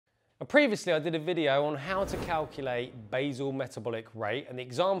Previously, I did a video on how to calculate basal metabolic rate, and the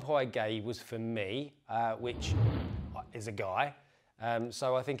example I gave was for me, which is a guy.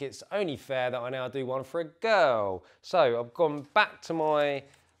 So I think it's only fair that I now do one for a girl. So I've gone back to my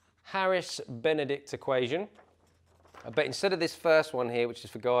Harris-Benedict equation, but instead of this first one here, which is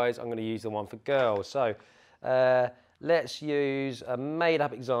for guys, I'm going to use the one for girls. So let's use a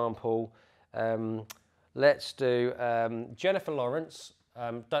made-up example. Let's do Jennifer Lawrence.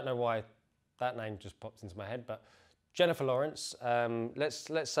 Don't know why that name just popped into my head, but Jennifer Lawrence,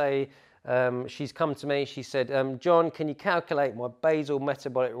 let's say she's come to me, she said, John, can you calculate my basal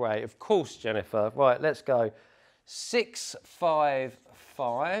metabolic rate? Of course, Jennifer. Right, let's go.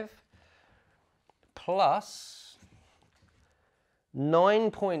 655 plus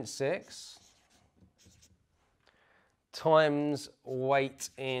 9.6 times weight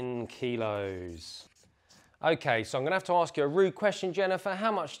in kilos. Okay, so I'm going to have to ask you a rude question, Jennifer.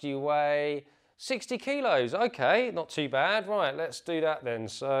 How much do you weigh? 60 kilos. Okay, not too bad. Right, let's do that then.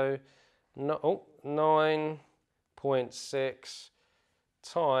 So, 9.6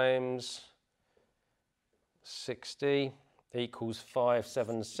 times 60 equals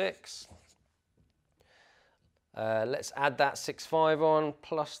 576. Let's add that 65 on,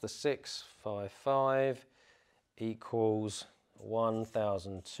 plus the 655 equals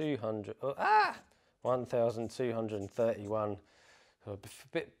 1,200. 1,231. A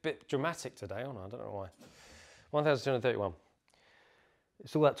bit dramatic today, aren't I? I don't know why. 1,231.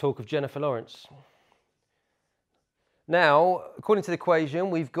 It's all that talk of Jennifer Lawrence. Now, according to the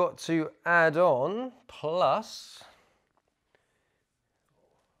equation, we've got to add on plus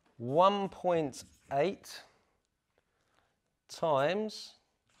 1.8 times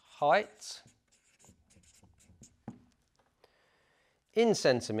height in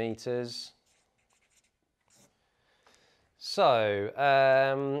centimetres. So,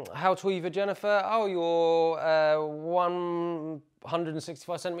 how tall are you for Jennifer? Oh, you're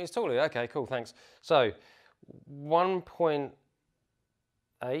 165 centimetres taller. Okay, cool, thanks. So,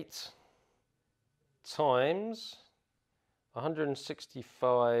 1.8 times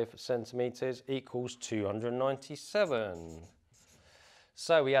 165 centimetres equals 297.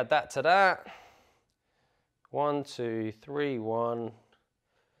 So, we add that to that. 1231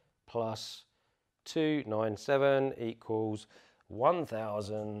 plus 297 equals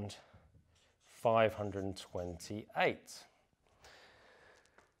 1,528.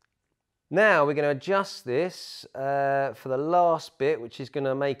 Now we're going to adjust this for the last bit, which is going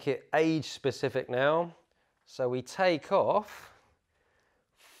to make it age specific now. So we take off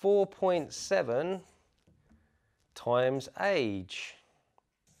 4.7 times age.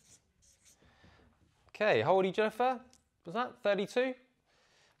 Okay, how old are you, Jennifer? Was that 32?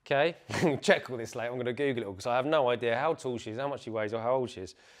 Okay, check all this later. I'm going to Google it all because I have no idea how tall she is, how much she weighs, or how old she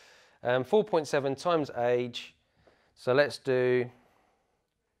is. 4.7 times age. So let's do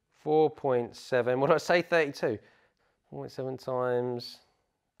 4.7. What did I say? 32. 4.7 times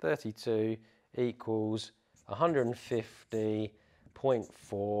 32 equals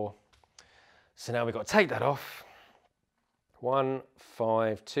 150.4. So now we've got to take that off.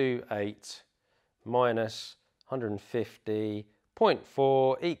 1528 minus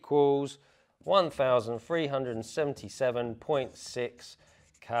 150.4 equals 1,377.6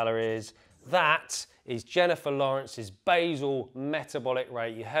 calories. That is Jennifer Lawrence's basal metabolic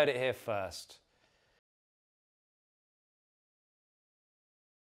rate. You heard it here first.